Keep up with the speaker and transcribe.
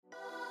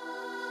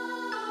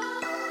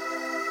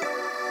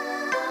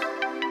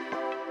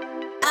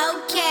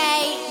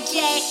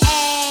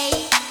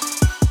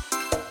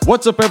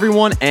What's up,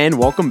 everyone, and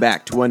welcome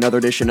back to another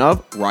edition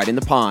of Riding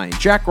the Pine.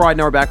 Jack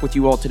Ridenour back with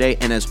you all today,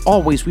 and as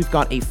always, we've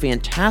got a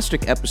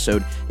fantastic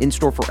episode in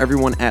store for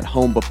everyone at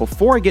home. But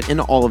before I get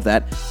into all of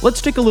that,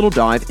 let's take a little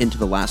dive into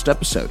the last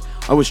episode.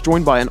 I was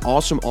joined by an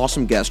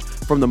awesome guest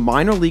from the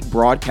minor league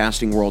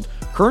broadcasting world,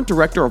 current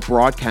director of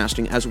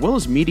broadcasting as well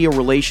as media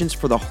relations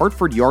for the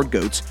Hartford Yard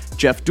Goats,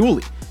 Jeff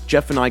Dooley.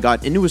 Jeff and I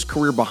got into his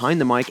career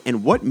behind the mic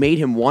and what made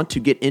him want to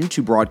get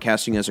into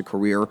broadcasting as a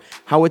career,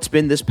 how it's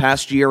been this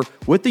past year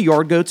with the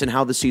Yard Goats and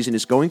how the season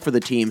is going for the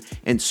team,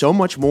 and so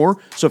much more.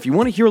 So if you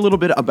want to hear a little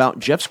bit about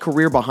Jeff's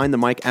career behind the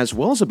mic as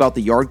well as about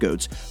the Yard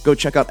Goats, go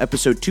check out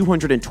episode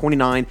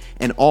 229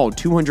 and all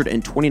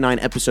 229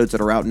 episodes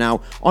that are out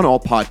now on all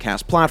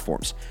podcast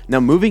platforms.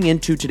 Now, moving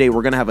into today,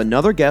 we're going to have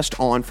another guest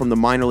on from the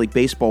minor league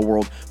baseball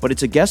world, but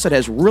it's a guest that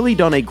has really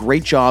done a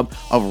great job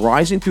of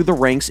rising through the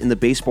ranks in the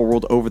baseball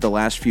world over the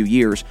last few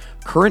years.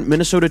 Current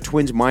Minnesota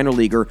Twins minor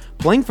leaguer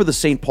playing for the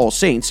St. Paul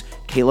Saints,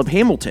 Caleb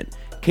Hamilton.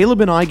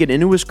 Caleb and I get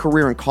into his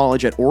career in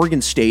college at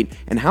Oregon State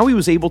and how he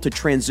was able to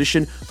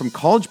transition from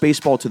college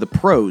baseball to the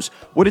pros,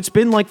 what it's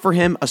been like for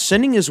him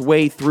ascending his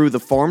way through the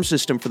farm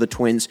system for the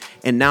Twins,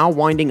 and now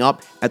winding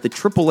up at the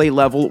AAA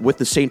level with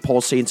the St. Paul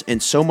Saints,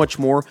 and so much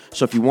more.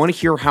 So if you want to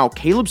hear how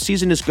Caleb's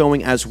season is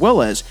going as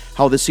well as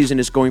how this season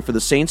is going for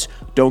the Saints,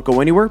 don't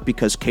go anywhere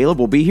because Caleb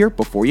will be here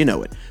before you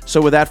know it.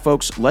 So with that,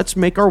 folks, let's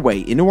make our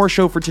way into our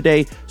show for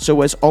today.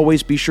 So as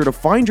always, be sure to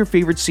find your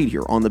favorite seat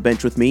here on the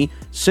bench with me,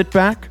 sit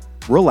back,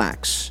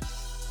 relax,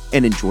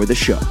 and enjoy the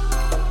show.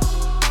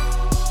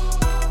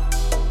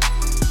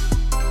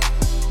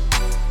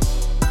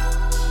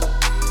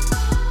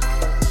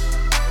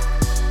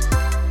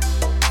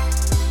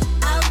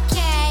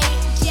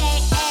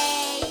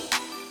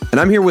 And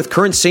I'm here with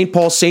current St.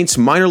 Paul Saints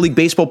minor league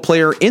baseball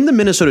player in the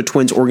Minnesota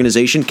Twins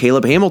organization,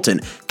 Caleb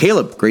Hamilton.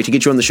 Caleb, great to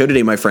get you on the show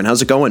today, my friend.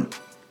 How's it going?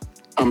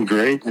 I'm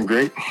great.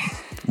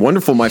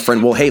 Wonderful, my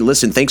friend. Well, hey,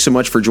 listen, thanks so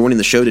much for joining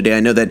the show today. I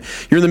know that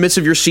you're in the midst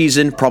of your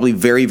season, probably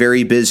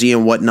very busy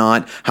and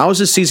whatnot. How has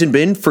this season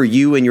been for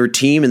you and your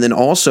team? And then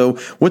also,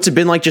 what's it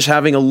been like just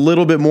having a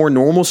little bit more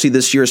normalcy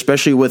this year,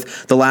 especially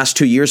with the last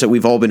 2 years that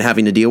we've all been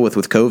having to deal with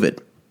COVID?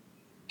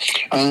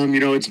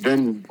 It's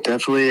been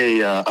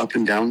definitely a up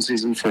and down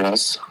season for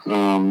us.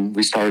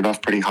 We started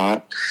off pretty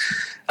hot,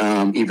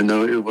 even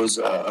though it was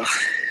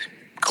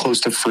close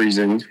to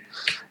freezing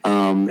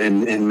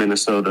in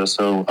Minnesota.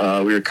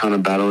 So we were kind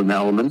of battling the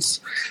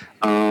elements.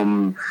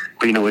 But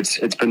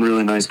it's been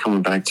really nice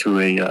coming back to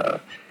a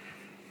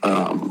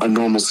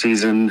normal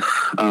season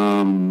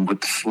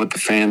with the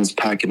fans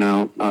packing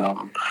out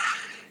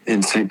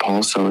in St.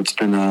 Paul. So it's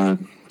been a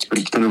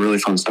really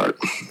fun start.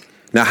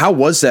 Now, how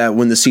was that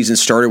when the season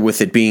started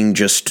with it being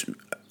just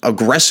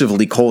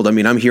aggressively cold? I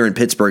mean, I'm here in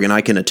Pittsburgh and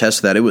I can attest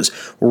to that. It was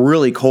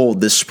really cold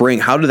this spring.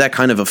 How did that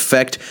kind of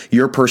affect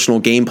your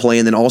personal gameplay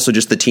and then also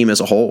just the team as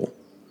a whole?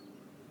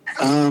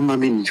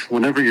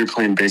 Whenever you're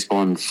playing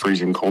baseball in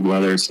freezing cold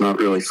weather, it's not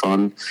really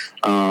fun.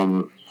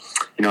 I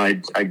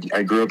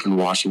grew up in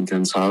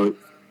Washington, so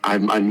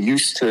I'm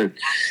used to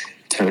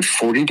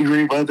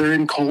 40-degree weather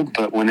and cold,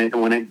 but when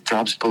it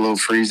drops below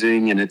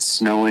freezing and it's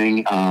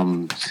snowing,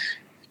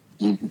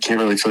 you can't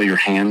really feel your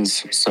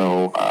hands,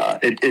 so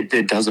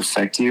it does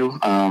affect you.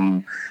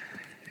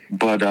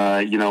 But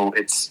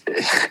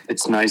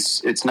it's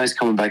nice. It's nice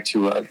coming back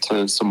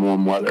to some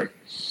warm weather.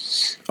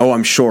 Oh,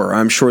 I'm sure.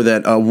 I'm sure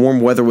that warm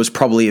weather was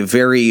probably a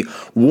very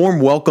warm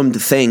welcomed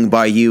thing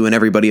by you and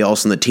everybody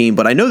else on the team.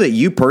 But I know that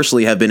you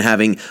personally have been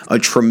having a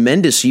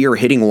tremendous year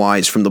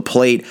hitting-wise from the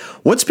plate.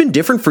 What's been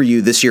different for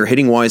you this year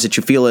hitting-wise that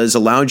you feel has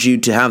allowed you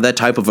to have that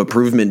type of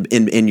improvement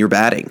in your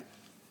batting?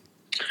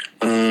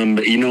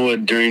 You know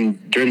what? During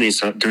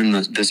this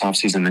off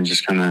season, I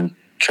just kind of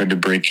tried to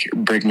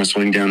break my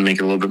swing down, make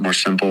it a little bit more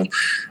simple.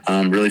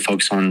 Really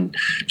focus on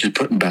just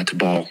putting bat to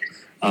ball.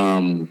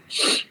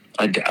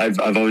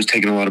 I've always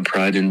taken a lot of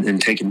pride in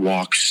taking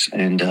walks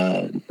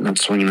and not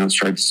swinging out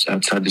strikes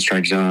outside the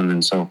strike zone,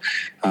 and so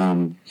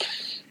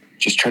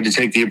just tried to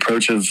take the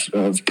approach of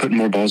putting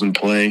more balls in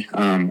play.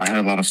 I had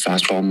a lot of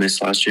fastball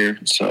miss last year,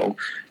 so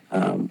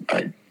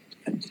I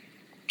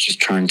just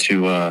trying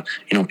to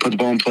put the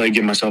ball in play,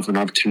 give myself an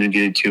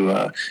opportunity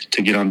to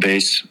get on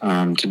base,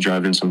 to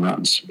drive in some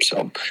runs.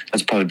 So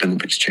that's probably been the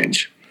biggest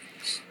change.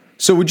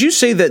 So would you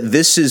say that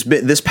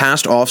this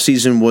past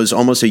offseason was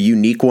almost a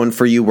unique one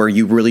for you, where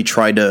you really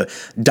tried to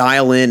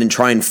dial in and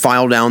try and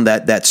file down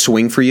that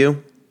swing for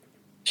you?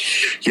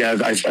 Yeah,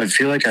 I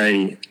feel like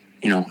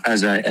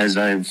as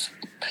I've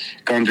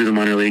gone through the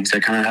minor leagues, I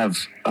kind of have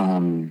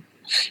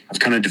I've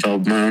kind of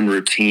developed my own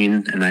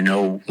routine, and I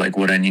know like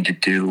what I need to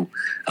do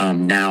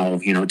now,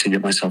 to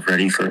get myself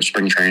ready for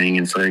spring training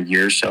and for a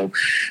year. So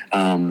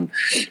I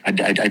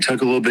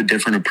took a little bit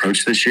different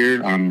approach this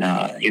year on,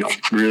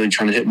 really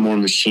trying to hit more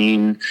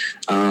machine,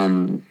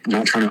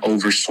 not trying to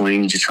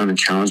overswing, just trying to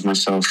challenge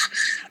myself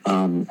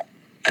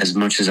as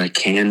much as I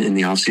can in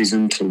the off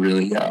season to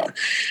really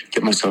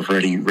get myself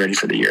ready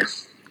for the year.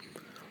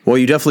 Well,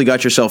 you definitely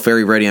got yourself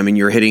very ready. I mean,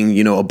 you're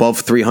hitting,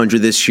 above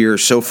 300 this year.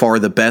 So far,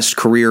 the best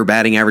career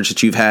batting average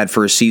that you've had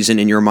for a season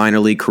in your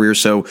minor league career.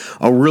 So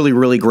a really,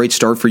 really great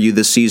start for you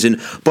this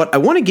season. But I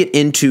want to get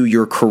into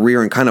your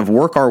career and kind of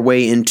work our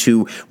way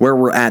into where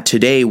we're at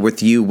today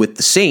with you with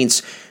the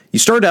Saints. You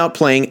started out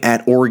playing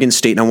at Oregon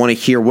State, and I want to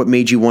hear what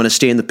made you want to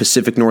stay in the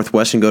Pacific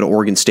Northwest and go to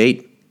Oregon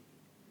State.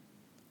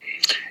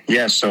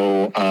 Yeah,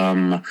 so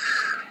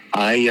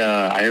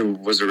I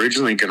was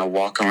originally going to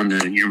walk on to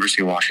the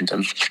University of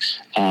Washington,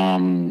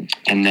 and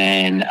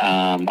then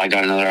I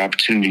got another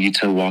opportunity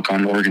to walk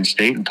on to Oregon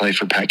State and play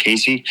for Pat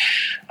Casey,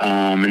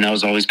 and that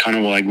was always kind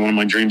of like one of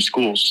my dream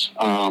schools.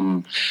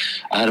 I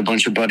had a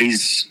bunch of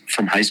buddies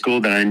from high school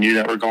that I knew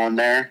that were going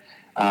there.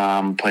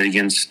 Played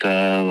against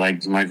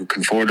like Michael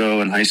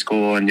Conforto in high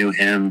school. I knew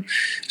him,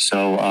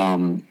 so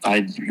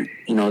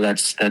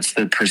that's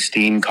the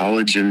pristine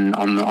college and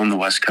on the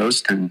West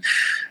Coast, and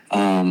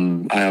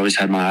I always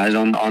had my eyes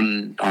on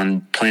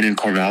playing in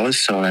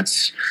Corvallis. So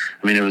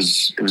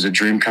it was a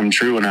dream come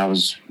true when I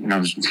was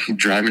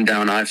driving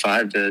down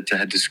I-5 to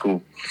head to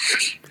school.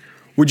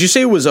 Would you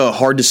say it was a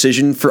hard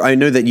decision I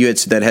know that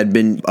that had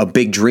been a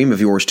big dream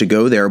of yours to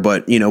go there,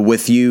 but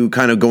with you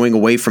kind of going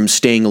away from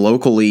staying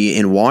locally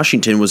in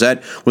Washington, was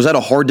that a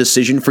hard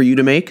decision for you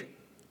to make?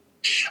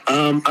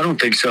 I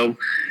don't think so.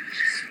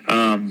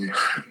 I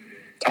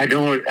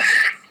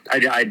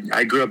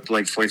grew up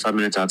like 45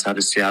 minutes outside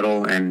of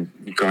Seattle, and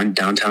going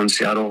downtown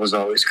Seattle was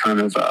always kind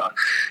of a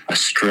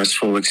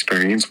stressful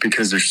experience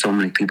because there's so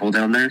many people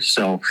down there.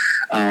 So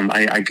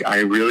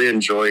I really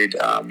enjoyed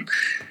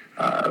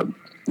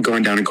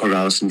going down to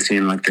Corvallis and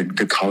seeing like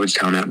the college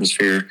town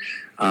atmosphere,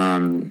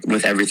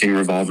 with everything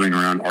revolving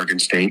around Oregon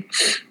State.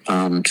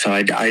 So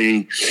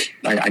I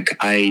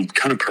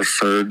kind of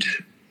preferred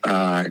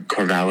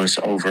Corvallis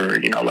over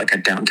like a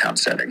downtown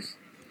setting.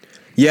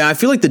 Yeah, I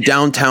feel like the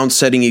downtown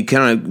setting, you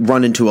kind of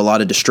run into a lot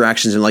of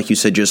distractions. And like you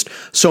said, just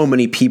so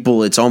many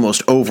people, it's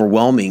almost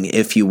overwhelming,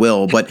 if you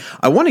will. But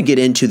I want to get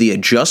into the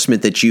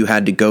adjustment that you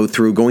had to go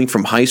through going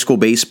from high school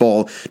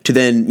baseball to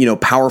then,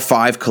 Power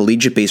 5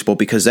 collegiate baseball,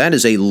 because that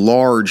is a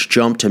large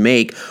jump to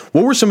make.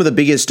 What were some of the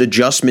biggest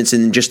adjustments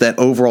in just that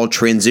overall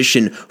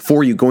transition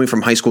for you going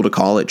from high school to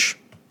college?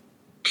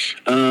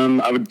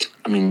 I would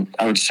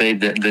say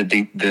that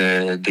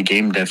the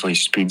game definitely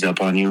speeds up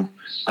on you.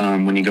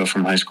 When you go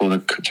from high school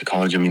to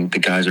college, the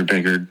guys are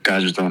bigger,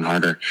 guys are throwing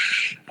harder.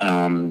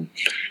 So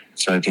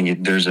I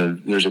think there's a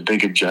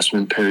big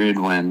adjustment period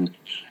when,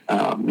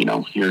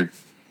 you're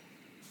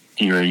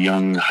a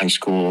young high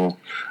school,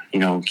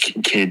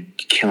 kid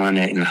killing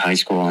it in high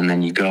school, and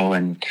then you go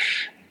and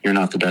you're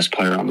not the best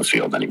player on the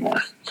field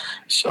anymore.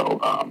 So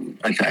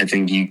I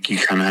think you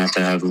kind of have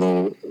to have a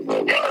little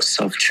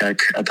self-check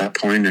at that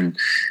point and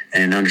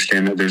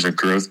understand that there's a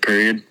growth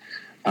period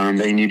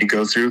that you need to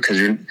go through, because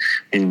you're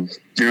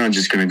not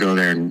just going to go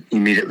there and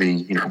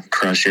immediately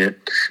crush it.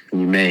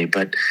 You may,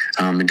 but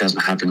it doesn't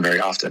happen very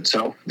often.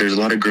 So there's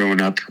a lot of growing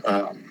up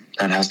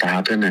that has to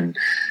happen, and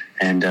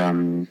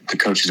the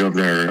coaches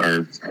over there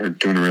are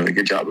doing a really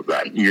good job of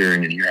that year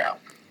in and year out.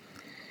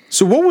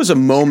 So what was a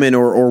moment,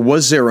 or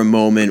was there a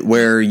moment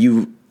where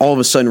you all of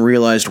a sudden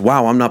realized,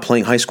 wow, I'm not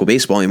playing high school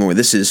baseball anymore.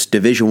 This is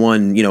Division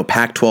I,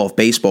 Pac-12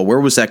 baseball. Where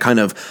was that kind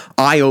of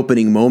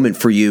eye-opening moment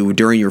for you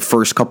during your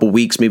first couple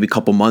weeks, maybe a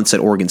couple months at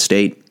Oregon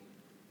State?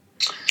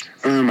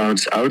 I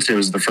would say it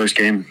was the first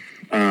game.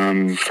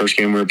 First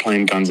game we were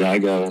playing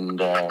Gonzaga, and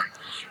I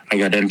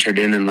got entered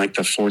in like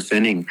the fourth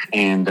inning,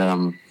 and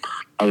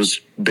I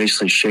was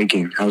basically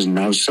shaking. I was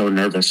so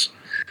nervous.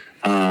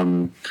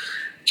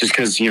 Just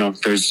because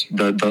there's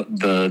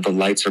the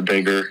lights are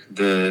bigger,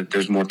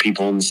 there's more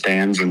people in the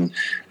stands, and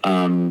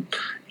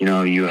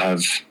you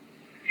have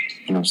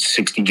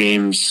 60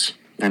 games,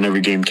 and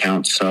every game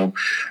counts. So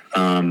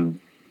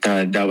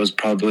that was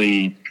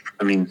probably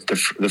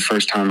the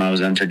first time I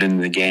was entered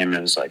into the game.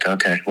 It was like,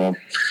 okay, well,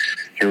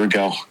 here we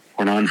go.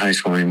 We're not in high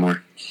school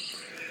anymore.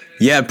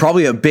 Yeah,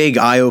 probably a big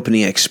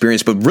eye-opening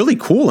experience, but really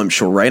cool, I'm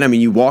sure, right?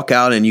 You walk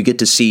out and you get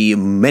to see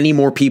many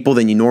more people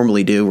than you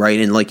normally do, right?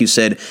 And like you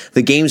said,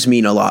 the games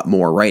mean a lot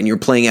more, right? And you're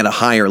playing at a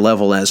higher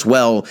level as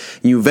well.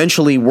 You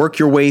eventually work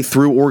your way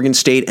through Oregon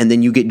State, and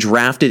then you get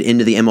drafted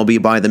into the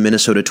MLB by the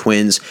Minnesota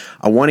Twins.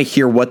 I want to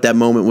hear what that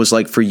moment was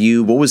like for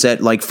you. What was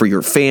that like for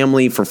your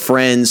family, for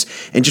friends,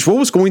 and just what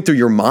was going through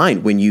your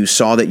mind when you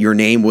saw that your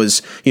name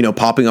was,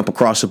 popping up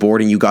across the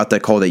board and you got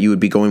that call that you would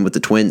be going with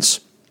the Twins?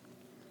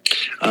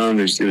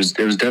 It was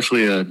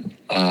definitely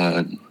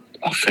a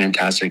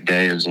fantastic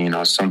day. It was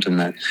something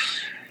that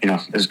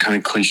it was kind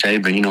of cliche,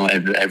 but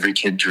every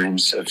kid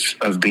dreams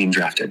of being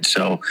drafted.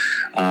 So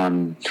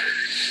I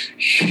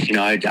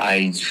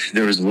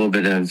there was a little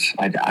bit of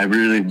I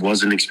really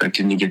wasn't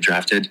expecting to get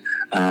drafted.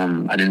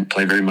 I didn't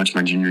play very much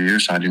my junior year,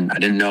 so I didn't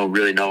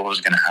really know what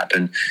was going to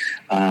happen.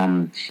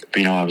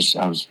 But I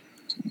was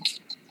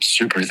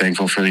super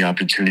thankful for the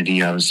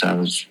opportunity. I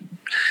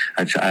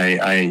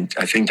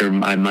think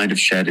I might have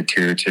shed a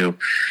tear or two,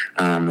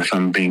 if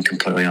I'm being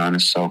completely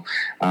honest. So,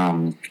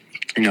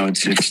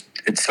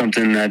 it's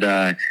something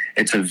that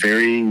it's a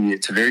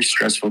very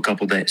stressful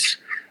couple days.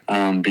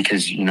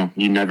 because,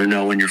 you never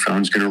know when your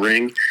phone's going to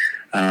ring.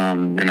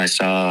 And I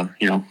saw,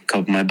 a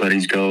couple of my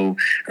buddies go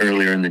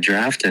earlier in the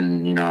draft,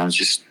 and, I was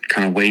just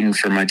kind of waiting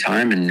for my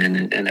time,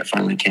 and it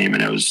finally came,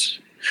 and it was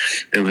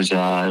one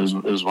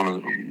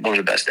of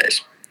the best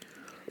days.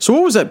 So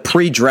what was that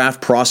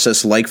pre-draft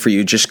process like for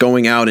you, just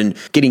going out and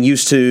getting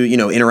used to,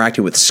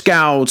 interacting with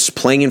scouts,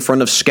 playing in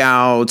front of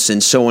scouts,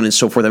 and so on and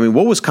so forth? I mean,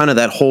 what was kind of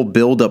that whole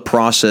build-up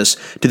process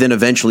to then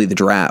eventually the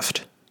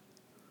draft?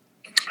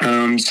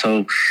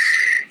 So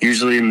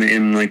usually in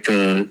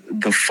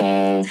the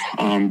fall,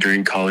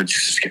 during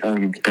college,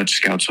 Dutch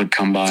scouts would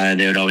come by.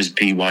 They would always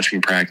be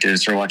watching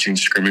practice or watching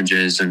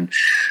scrimmages, and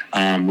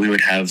we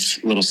would have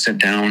little sit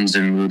downs,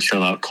 and we would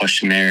fill out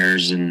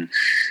questionnaires and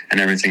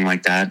everything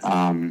like that.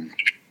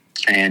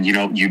 And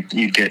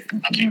you'd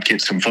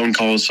get some phone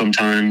calls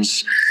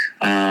sometimes,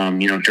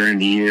 during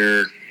the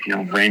year,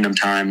 random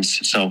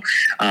times. So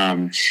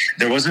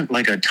there wasn't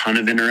like a ton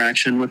of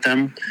interaction with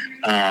them,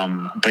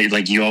 but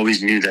like you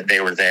always knew that they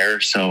were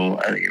there. So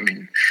I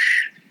mean,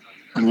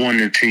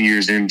 1 or 2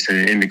 years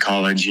into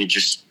college, you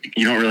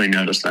don't really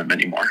notice them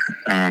anymore.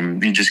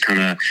 You just kind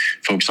of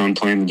focus on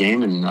playing the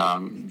game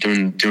and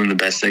doing the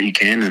best that you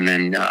can, and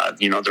then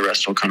the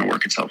rest will kind of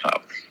work itself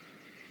out.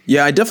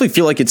 Yeah, I definitely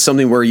feel like it's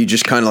something where you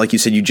just kind of, like you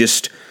said, you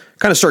just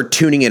kind of start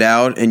tuning it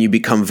out, and you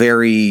become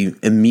very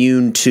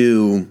immune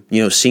to,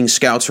 seeing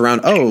scouts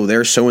around. Oh,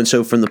 there's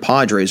so-and-so from the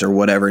Padres or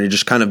whatever. And it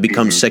just kind of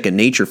becomes second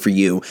nature for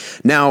you.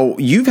 Now,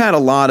 you've had a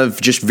lot of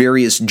just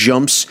various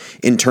jumps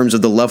in terms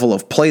of the level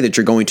of play that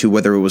you're going to,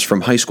 whether it was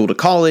from high school to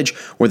college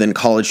or then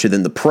college to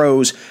then the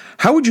pros.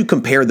 How would you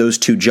compare those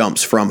two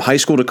jumps from high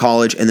school to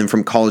college and then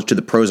from college to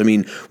the pros? I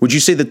mean, would you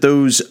say that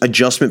those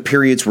adjustment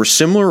periods were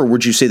similar, or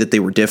would you say that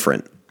they were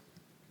different?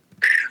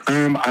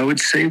 I would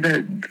say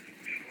that,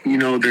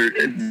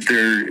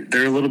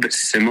 they're a little bit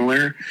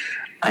similar.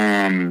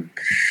 But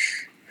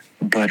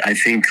I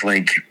think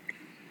the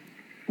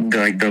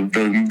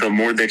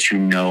more that you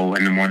know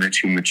and the more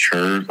that you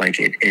mature,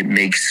 it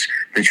makes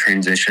the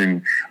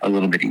transition a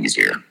little bit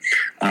easier.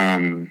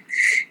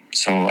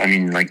 So I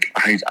mean,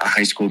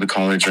 high school to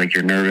college,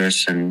 you're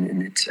nervous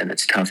and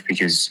it's tough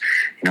because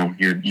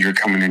you're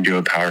coming into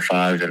a Power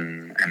 5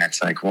 and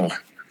it's like, well,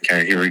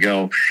 okay, here we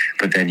go.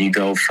 But then you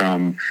go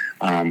from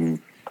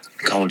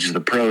college to the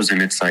pros, and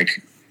it's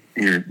like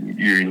you're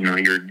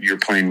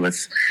playing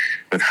with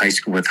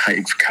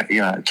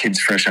kids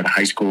fresh out of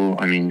high school.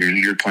 I mean,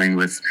 you're playing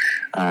with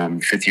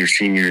fifth year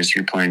seniors.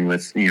 You're playing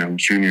with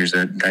juniors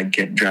that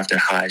get drafted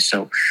high.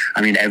 So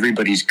I mean,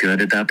 everybody's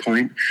good at that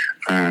point.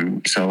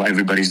 So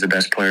everybody's the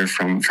best player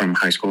from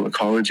high school to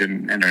college,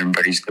 and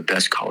everybody's the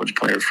best college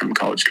player from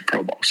college to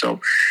pro ball. So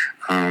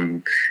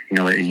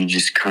you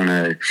just kind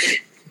of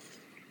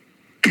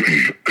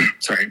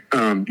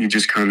you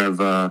just kind of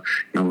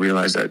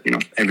realize that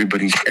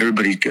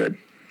everybody's good,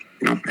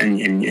 and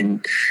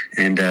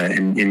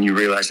you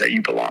realize that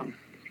you belong.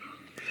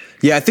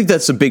 Yeah, I think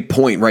that's a big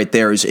point right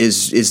there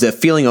is the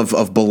feeling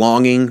of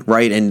belonging,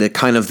 right? And the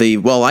kind of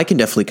I can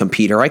definitely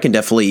compete, or I can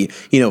definitely,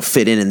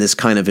 fit in this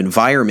kind of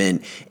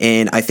environment.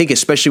 And I think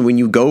especially when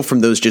you go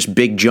from those just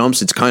big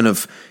jumps, it's kind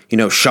of,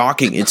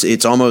 shocking.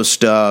 It's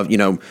almost,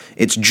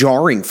 it's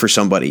jarring for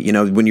somebody,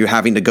 when you're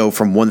having to go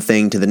from one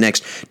thing to the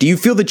next. Do you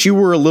feel that you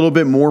were a little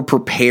bit more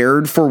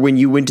prepared for when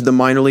you went to the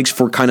minor leagues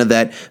for kind of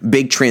that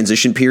big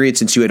transition period,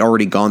 since you had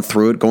already gone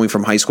through it going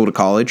from high school to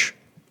college?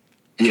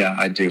 Yeah,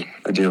 I do.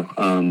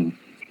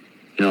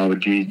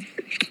 We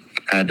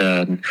had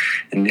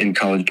in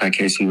college, Pat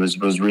Casey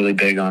was really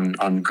big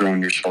on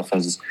growing yourself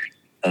as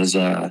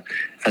not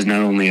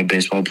only a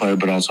baseball player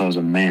but also as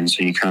a man.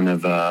 So you kind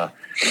of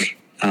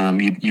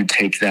you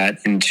take that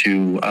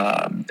into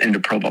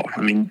pro ball.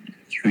 I mean,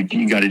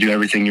 you got to do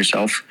everything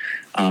yourself.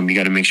 You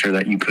got to make sure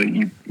that you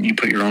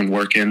put your own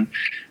work in.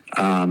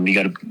 You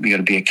got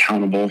to be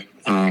accountable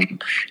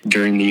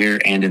during the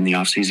year and in the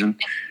off season.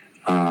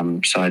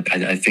 So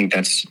I think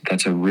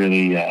that's a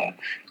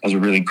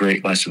really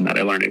great lesson that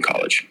I learned in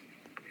college.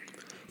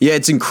 Yeah,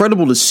 it's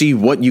incredible to see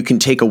what you can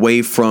take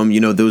away from,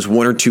 those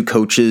one or two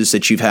coaches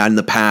that you've had in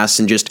the past,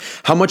 and just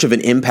how much of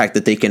an impact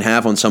that they can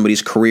have on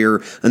somebody's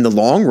career in the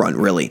long run,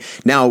 really.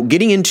 Now,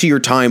 getting into your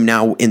time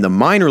now in the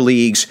minor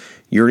leagues,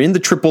 you're in the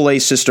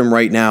AAA system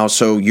right now,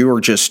 so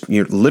you're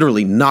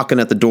literally knocking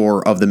at the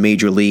door of the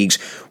major leagues.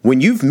 When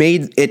you've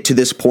made it to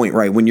this point,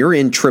 right, when you're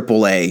in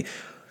AAA,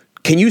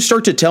 can you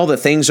start to tell that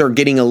things are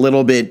getting a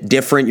little bit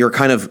different? You're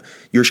kind of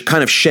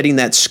shedding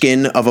that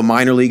skin of a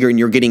minor leaguer, and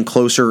you're getting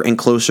closer and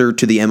closer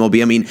to the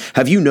MLB. I mean,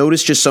 have you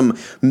noticed just some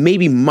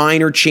maybe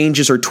minor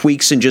changes or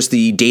tweaks in just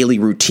the daily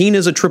routine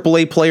as a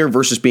AAA player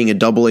versus being a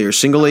AA or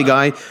single A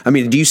guy? I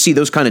mean, do you see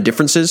those kind of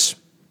differences?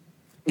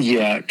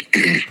 Yeah,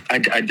 I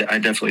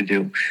definitely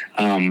do.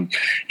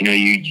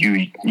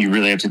 You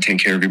really have to take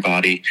care of your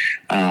body.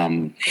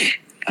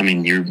 I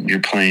mean,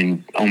 you're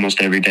playing almost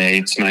every day.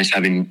 It's nice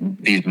having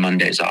these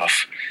Mondays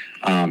off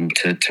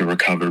to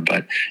recover,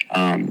 but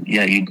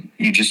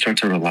you just start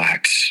to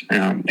relax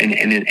in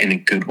a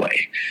good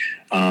way.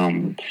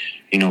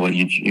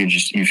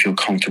 You feel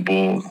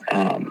comfortable.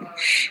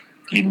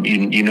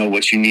 you know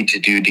what you need to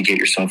do to get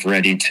yourself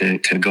ready to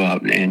go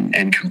out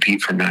and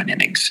compete for 9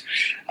 innings.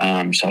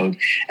 So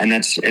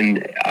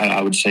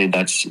I would say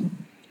that's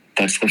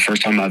the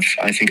first time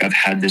I think I've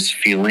had this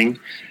feeling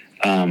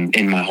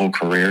in my whole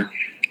career,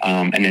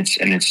 and it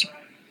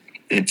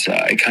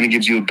kind of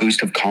gives you a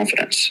boost of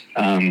confidence.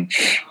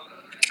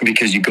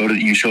 Because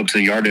you show up to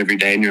the yard every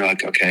day and you're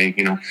like, okay,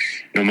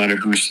 no matter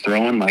who's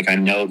throwing, like I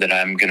know that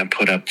I'm going to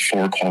put up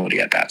 4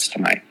 quality at bats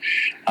tonight.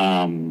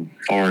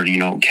 Or,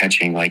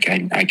 catching, like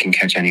I can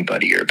catch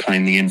anybody, or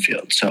playing the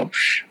infield. So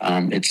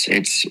it's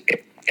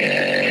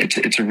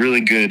a really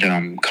good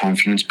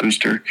confidence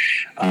booster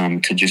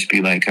to just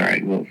be like, all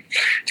right, well,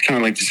 it's kind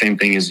of like the same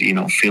thing as,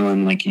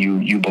 feeling like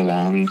you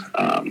belong.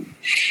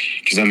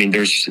 Because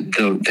there's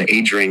the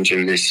age range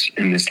in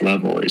this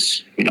level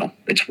is,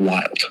 it's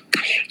wild.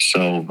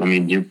 So,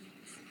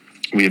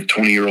 we have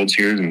 20-year-olds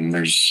here, and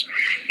there's,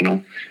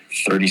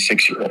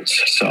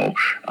 36-year-olds. So,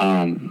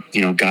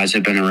 guys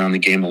have been around the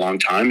game a long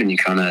time, and you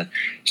kind of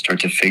start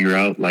to figure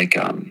out, like,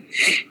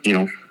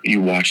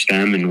 you watch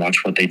them and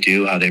watch what they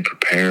do, how they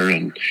prepare,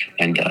 and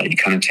you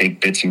kind of take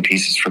bits and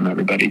pieces from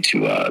everybody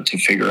to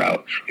figure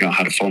out,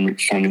 how to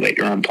formulate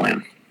your own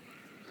plan.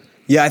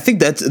 Yeah, I think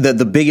that's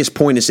the biggest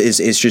point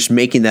is just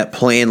making that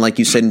plan, like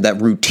you said,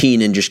 that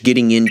routine, and just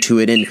getting into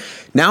it. And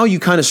now you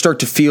kind of start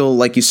to feel,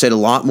 like you said, a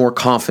lot more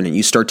confident.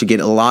 You start to get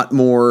a lot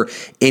more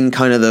in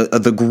kind of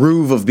the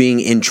groove of being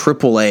in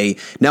AAA.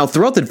 Now,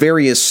 throughout the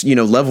various,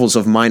 levels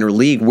of minor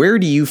league, where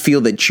do you feel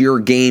that your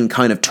game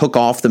kind of took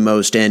off the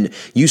most and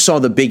you saw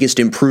the biggest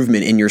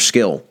improvement in your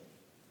skill?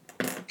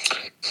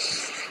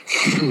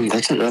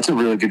 That's a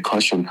really good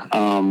question.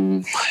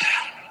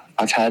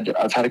 I've had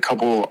a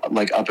couple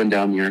like up and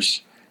down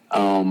years.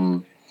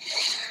 I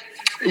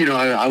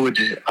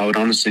would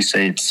honestly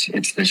say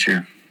it's this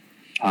year.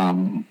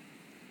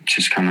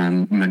 Just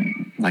kind of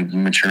like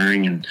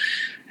maturing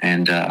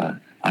and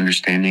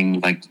understanding,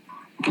 like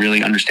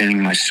really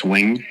understanding my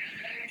swing,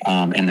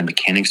 and the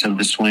mechanics of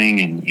the swing,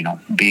 and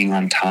being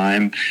on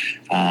time.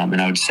 And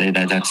I would say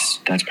that's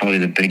probably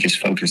the biggest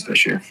focus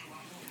this year.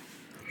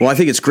 Well, I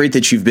think it's great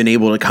that you've been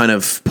able to kind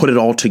of put it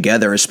all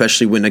together,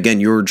 especially when, again,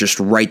 you're just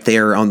right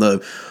there on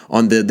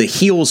the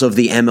heels of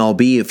the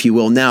MLB, if you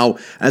will. Now,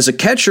 as a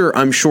catcher,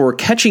 I'm sure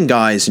catching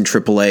guys in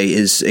AAA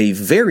is a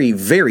very,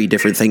 very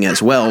different thing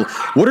as well.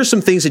 What are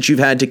some things that you've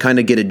had to kind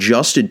of get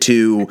adjusted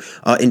to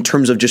in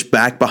terms of just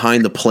back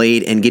behind the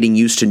plate and getting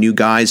used to new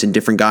guys and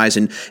different guys,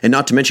 and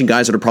not to mention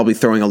guys that are probably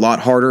throwing a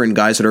lot harder and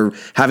guys that are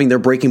having their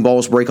breaking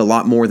balls break a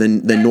lot more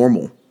than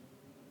normal?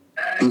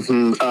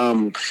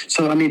 Mm-hmm.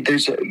 So,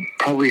 there's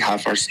probably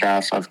half our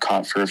staff I've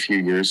caught for a few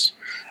years,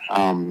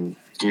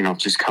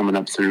 just coming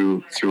up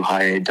through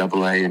high A,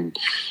 double A, and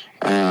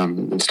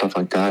stuff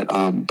like that.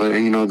 But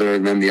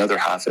then the other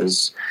half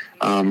is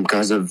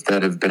guys that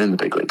have been in the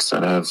big leagues,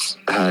 that have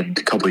had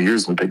a couple of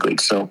years in the big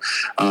leagues. So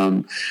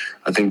I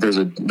think there's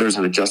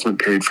an adjustment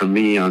period for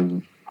me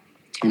on,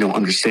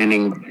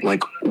 understanding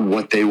like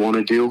what they want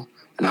to do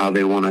and how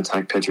they want to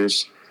attack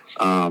pitchers.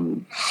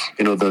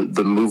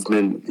 The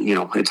movement,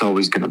 it's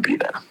always going to be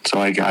there. So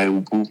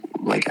I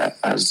like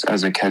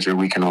as a catcher,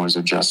 we can always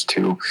adjust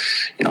to,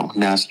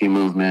 nasty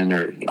movement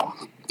or,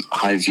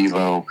 high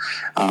velo.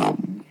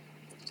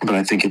 But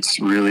I think it's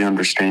really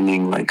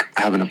understanding, like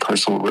having a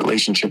personal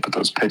relationship with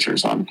those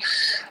pitchers on,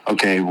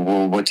 okay,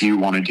 well, what do you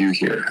want to do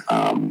here?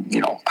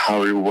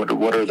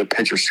 What are the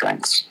pitcher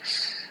strengths?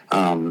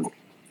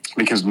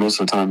 Because most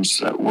of the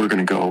times we're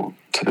going to go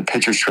to the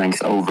pitcher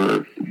strength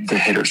over the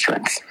hitter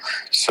strength.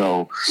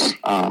 So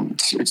I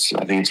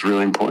think it's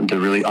really important to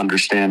really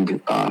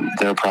understand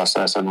their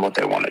process and what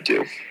they want to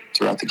do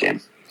throughout the game.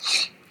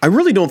 I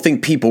really don't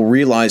think people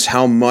realize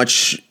how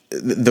much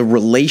the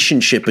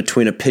relationship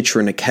between a pitcher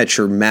and a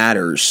catcher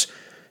matters.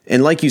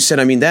 And like you said,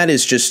 that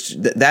is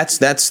just,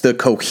 that's the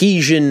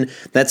cohesion,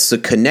 that's the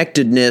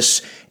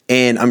connectedness.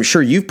 And I'm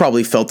sure you've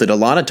probably felt it a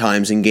lot of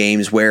times in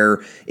games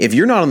where if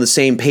you're not on the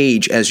same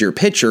page as your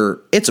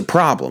pitcher, it's a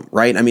problem,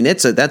 right?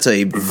 That's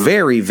a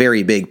very,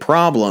 very big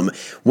problem.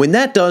 When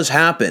that does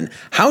happen,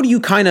 how do you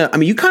you kind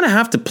of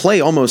have to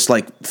play almost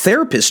like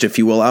therapist, if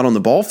you will, out on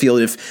the ball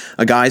field. If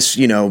a guy's,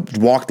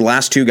 walked the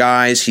last 2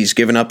 guys, he's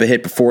given up a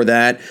hit before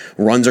that,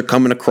 runs are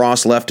coming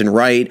across left and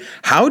right.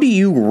 How do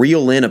you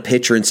reel in a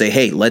pitcher and say,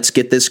 hey, let's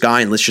get this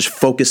guy and let's just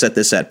focus at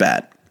this at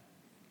bat?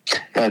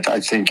 I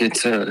think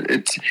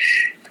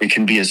it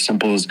can be as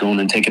simple as going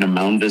and taking a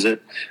mound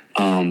visit,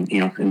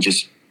 and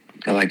just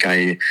I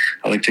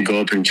like to go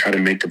up and try to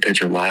make the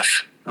pitcher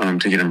laugh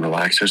to get him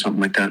relaxed or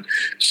something like that.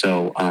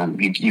 So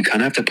you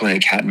kind of have to play a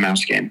cat and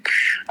mouse game,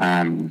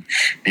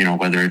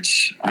 whether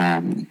it's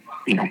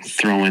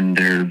throwing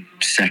their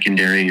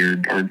secondary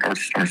or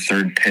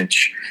third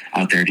pitch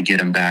out there to get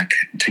him back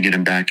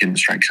in the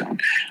strike zone.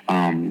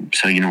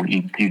 So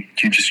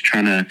you're just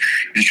trying to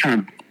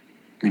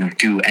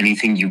do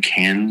anything you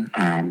can,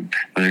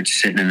 whether it's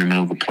sitting in the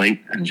middle of the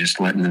plate and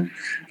just letting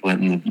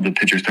the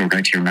pitcher throw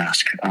right to your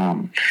mask.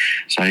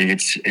 So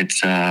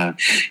it's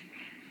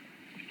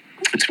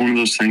one of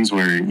those things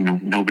where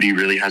nobody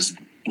really has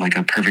like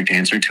a perfect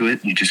answer to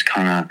it. You just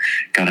kind of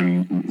got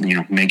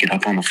to, make it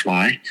up on the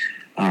fly,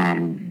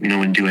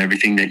 and do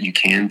everything that you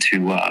can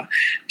to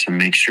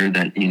make sure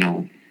that,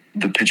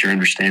 the pitcher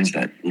understands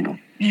that,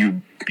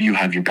 you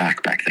have your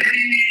back there.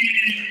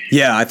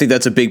 Yeah, I think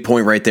that's a big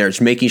point right there.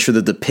 It's making sure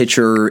that the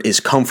pitcher is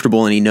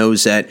comfortable and he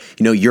knows that,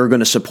 you're going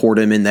to support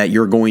him and that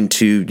you're going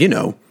to,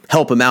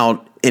 help him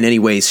out in any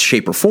way,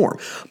 shape, or form.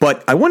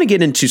 But I want to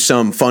get into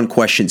some fun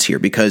questions here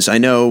because I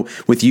know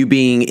with you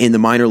being in the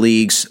minor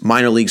leagues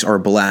are a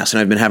blast. And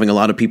I've been having a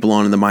lot of people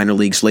on in the minor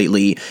leagues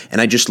lately.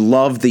 And I just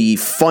love the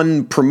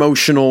fun,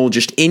 promotional,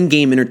 just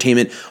in-game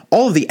entertainment,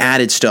 all of the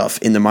added stuff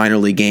in the minor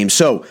league game.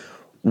 So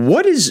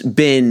what has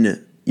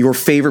been your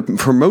favorite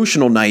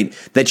promotional night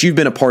that you've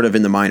been a part of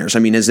in the minors? I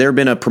mean, has there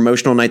been a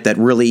promotional night that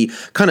really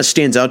kind of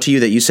stands out to you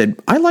that you said,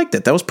 I liked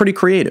it. That was pretty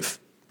creative.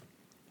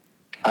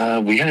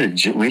 We had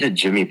a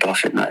Jimmy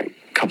Buffett night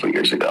a couple of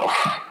years ago,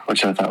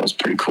 which I thought was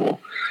pretty cool.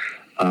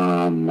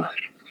 And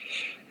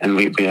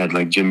we had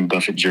like Jimmy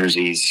Buffett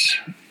jerseys.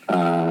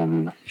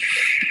 I'm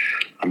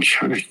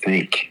trying to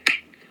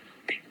think.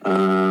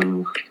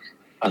 I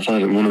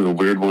thought one of the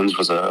weird ones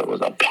was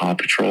a Paw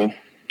Patrol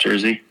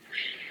jersey.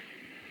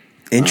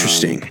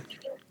 Interesting.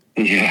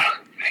 Yeah,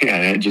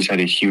 it just had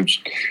a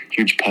huge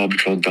Paw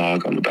Patrol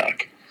dog on the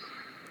back.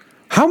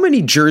 How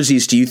many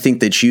jerseys do you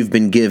think that you've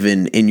been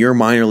given in your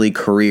minor league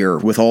career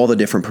with all the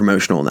different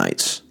promotional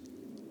nights?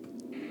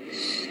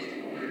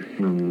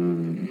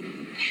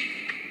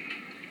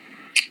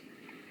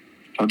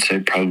 I'd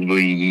say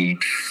probably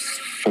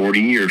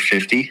 40 or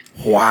 50.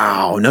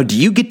 Wow. Now, do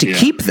you get to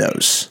keep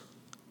those?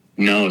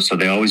 No, so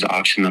they always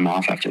auction them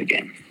off after the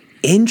game.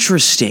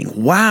 Interesting.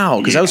 Wow.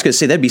 Because I was going to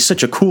say that'd be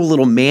such a cool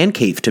little man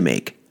cave to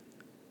make.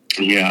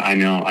 Yeah, I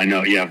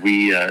know.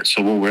 Yeah,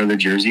 so we'll wear the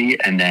jersey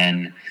and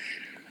then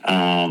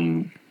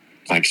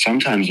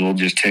sometimes we'll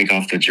just take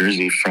off the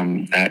jersey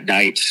from that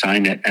night,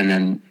 sign it, and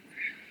then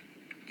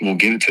we'll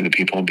give it to the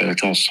people, but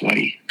it's all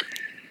sweaty.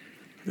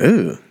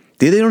 Ooh.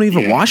 They don't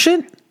even wash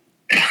it?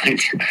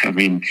 I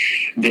mean,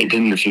 they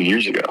didn't a few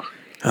years ago.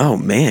 Oh,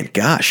 man.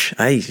 Gosh.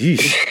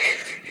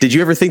 Did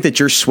you ever think that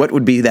your sweat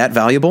would be that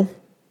valuable?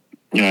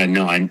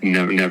 No, I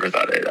never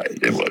thought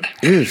it would.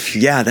 Oof,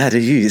 yeah, that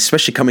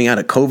especially coming out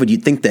of COVID,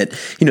 you'd think that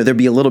there'd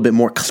be a little bit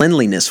more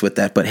cleanliness with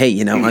that. But hey,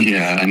 I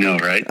know,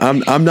 right?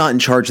 I'm not in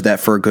charge of that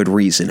for a good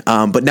reason.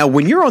 But now,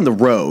 when you're on the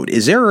road,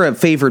 is there a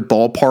favorite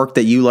ballpark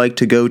that you like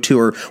to go to,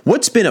 or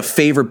what's been a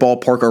favorite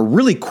ballpark or a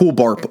really cool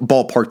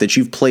ballpark that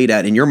you've played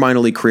at in your minor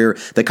league career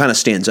that kind of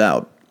stands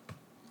out?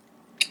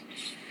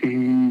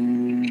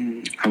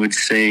 I would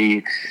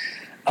say.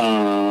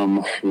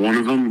 One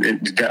of them,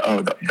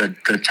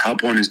 the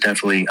top one is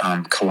definitely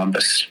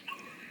Columbus.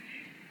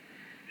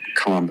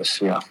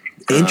 Columbus, yeah.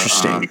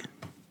 Interesting.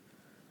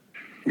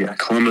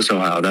 Columbus,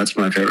 Ohio. That's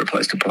my favorite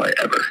place to play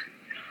ever.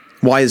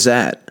 Why is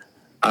that?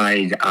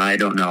 I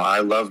don't know. I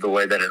love the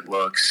way that it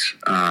looks.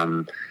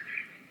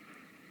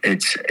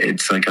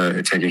 It's like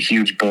a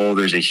huge bowl.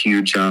 There's a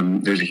huge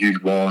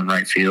wall in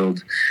right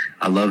field.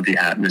 I love the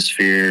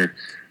atmosphere.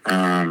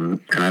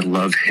 And I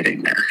love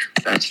hitting there.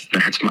 That's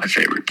my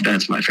favorite.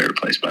 That's my favorite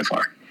place by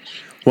far.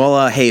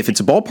 Well, hey, if it's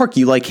a ballpark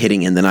you like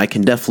hitting in, then I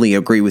can definitely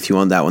agree with you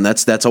on that one.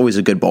 That's always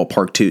a good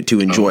ballpark to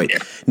enjoy. Yeah.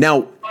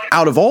 Now,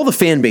 out of all the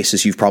fan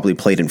bases you've probably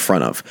played in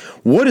front of,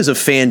 what is a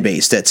fan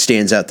base that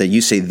stands out that you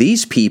say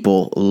these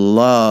people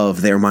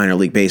love their minor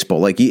league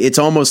baseball? Like, it's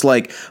almost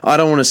like, I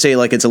don't want to say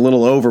like it's a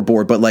little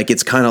overboard, but like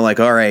it's kind of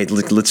like, all right,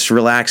 let's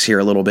relax here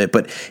a little bit.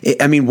 But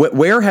I mean,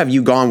 where have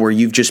you gone where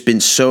you've just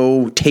been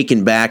so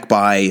taken back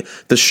by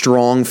the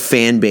strong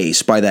fan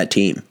base by that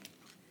team?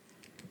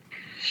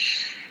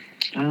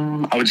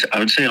 I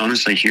would say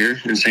honestly here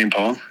in St.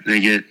 Paul,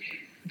 we had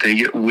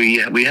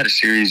a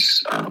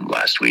series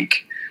last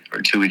week or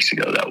 2 weeks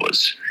ago that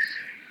was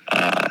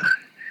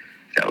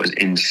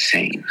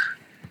insane.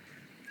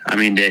 I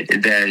mean,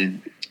 that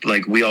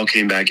like we all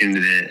came back into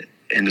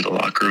the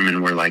locker room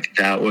and we're like,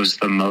 that was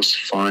the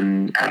most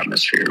fun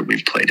atmosphere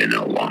we've played in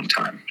a long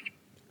time.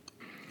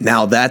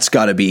 Now that's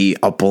got to be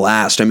a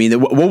blast. I mean,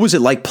 what was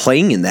it like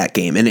playing in that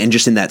game and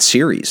just in that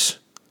series?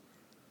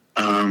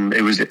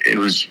 It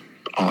was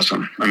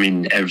awesome. I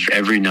mean,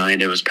 every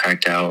night it was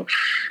packed out.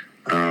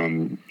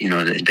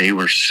 They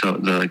were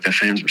the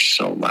fans were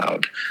so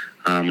loud.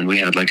 And we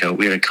had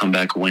a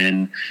comeback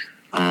win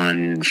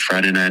on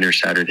Friday night or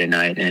Saturday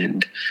night.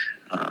 And,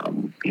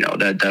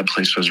 that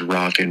place was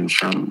rocking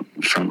from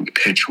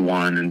pitch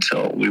one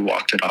until we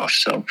walked it off.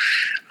 So,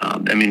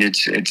 I mean,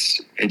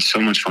 it's so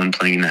much fun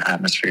playing in that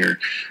atmosphere.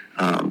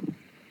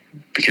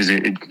 Because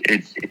it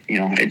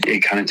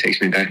kind of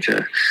takes me back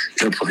to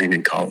playing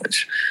in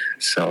college.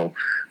 So,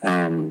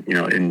 and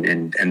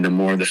the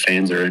more the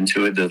fans are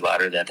into it, the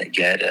louder that they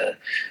get,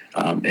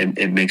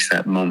 it makes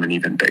that moment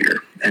even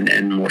bigger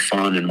and more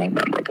fun and more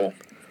memorable.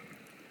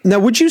 Now,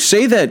 would you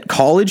say that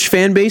college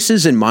fan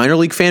bases and minor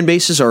league fan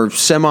bases are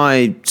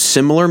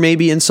semi-similar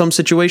maybe in some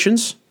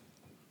situations?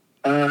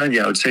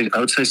 Yeah, I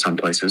would say some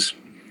places.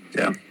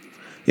 Yeah.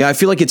 Yeah, I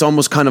feel like it's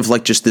almost kind of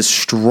like just this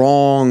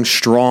strong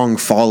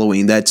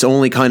following that's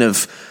only kind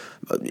of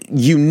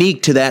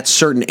unique to that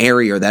certain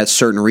area or that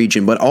certain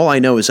region. But all I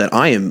know is that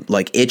I am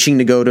like itching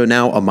to go to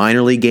now a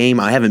minor league game.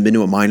 I haven't been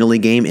to a minor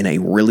league game in a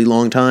really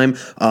long time.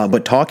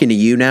 But talking to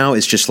you now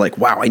is just like,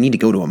 wow, I need to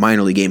go to a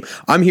minor league game.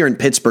 I'm here in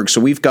Pittsburgh,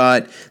 so we've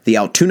got the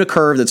Altoona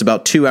Curve that's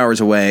about 2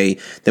 hours away.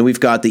 Then we've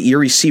got the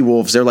Erie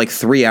Seawolves. They're like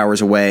 3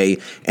 hours away.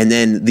 And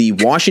then the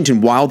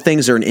Washington Wild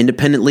Things are an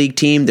independent league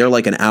team. They're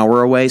like an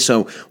hour away.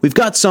 So we've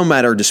got some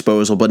at our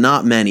disposal, but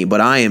not many. But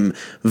I am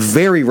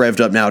very revved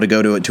up now to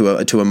go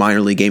to a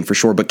minor league game for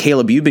sure. But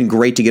Caleb, you've been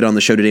great to get on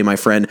the show today, my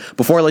friend.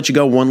 Before I let you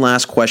go, one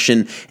last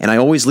question, and I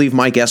always leave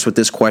my guests with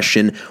this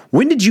question.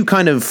 When did you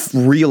kind of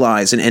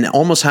realize and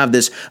almost have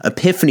this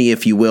epiphany,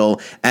 if you will,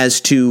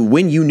 as to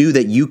when you knew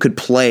that you could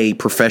play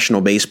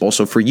professional baseball?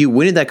 So for you,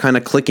 when did that kind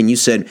of click and you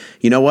said,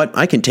 you know what,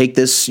 I can take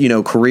this,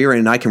 career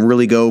and I can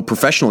really go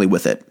professionally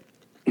with it?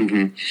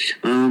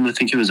 Mm-hmm. I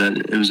think it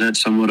was at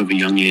somewhat of a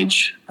young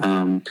age.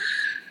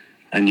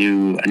 I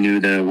knew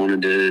that I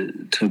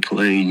wanted to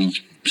play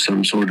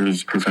some sort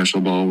of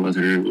professional ball,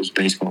 whether it was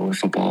baseball or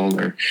football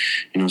or,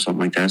 something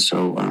like that.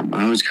 So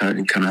I always kind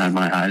of had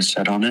my eyes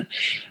set on it.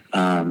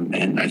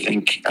 And I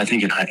think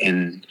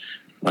in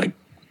like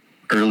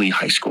early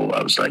high school,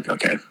 I was like,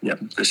 okay, yeah,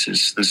 this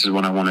is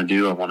what I want to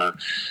do. I want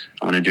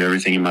to do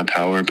everything in my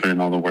power, put in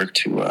all the work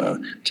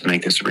to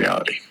make this a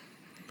reality.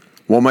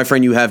 Well, my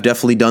friend, you have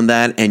definitely done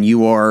that, and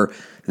you are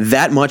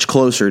that much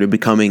closer to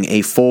becoming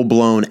a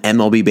full-blown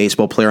MLB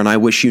baseball player, and I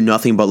wish you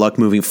nothing but luck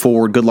moving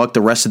forward. Good luck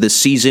the rest of this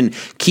season.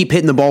 Keep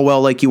hitting the ball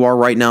well like you are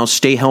right now.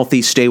 Stay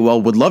healthy, stay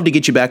well. Would love to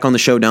get you back on the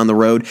show down the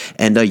road,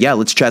 and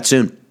let's chat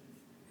soon.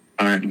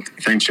 All right.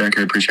 Thanks, Jack.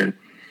 I appreciate it.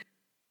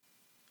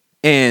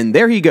 And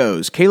there he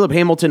goes, Caleb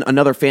Hamilton.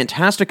 Another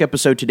fantastic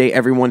episode today,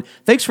 everyone.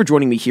 Thanks for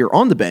joining me here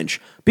on The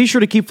Bench. Be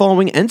sure to keep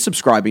following and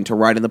subscribing to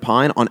Ride in the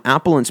Pine on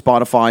Apple and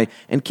Spotify,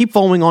 and keep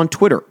following on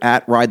Twitter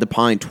at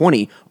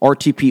RideThePine20,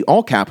 RTP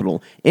all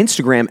capital,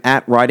 Instagram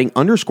at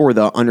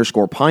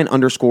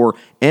riding_the_pine_,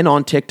 and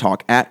on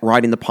TikTok at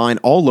Riding the Pine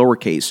all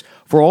lowercase.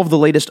 For all of the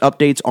latest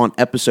updates on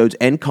episodes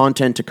and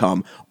content to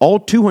come. All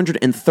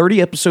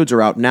 230 episodes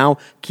are out now.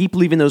 Keep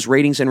leaving those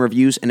ratings and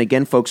reviews. And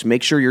again, folks,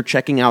 make sure you're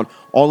checking out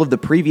all of the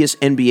previous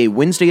NBA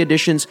Wednesday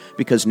editions,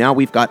 because now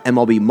we've got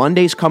MLB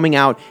Mondays coming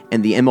out,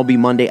 and the MLB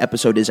Monday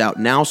episode is out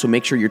now, so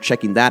make sure you're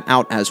checking that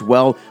out as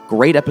well.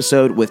 Great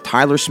episode with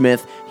Tyler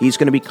Smith. He's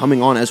going to be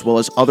coming on, as well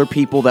as other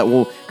people that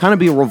will kind of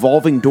be a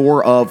revolving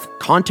door of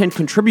content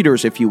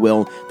contributors, if you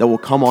will, that will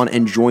come on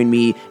and join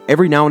me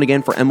every now and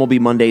again for MLB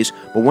Mondays.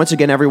 But once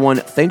again, everyone,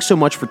 thanks so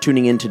much for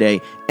tuning in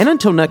today, and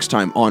until next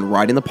time on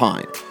Ride in the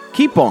Pine,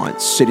 keep on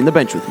sitting the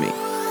bench with me.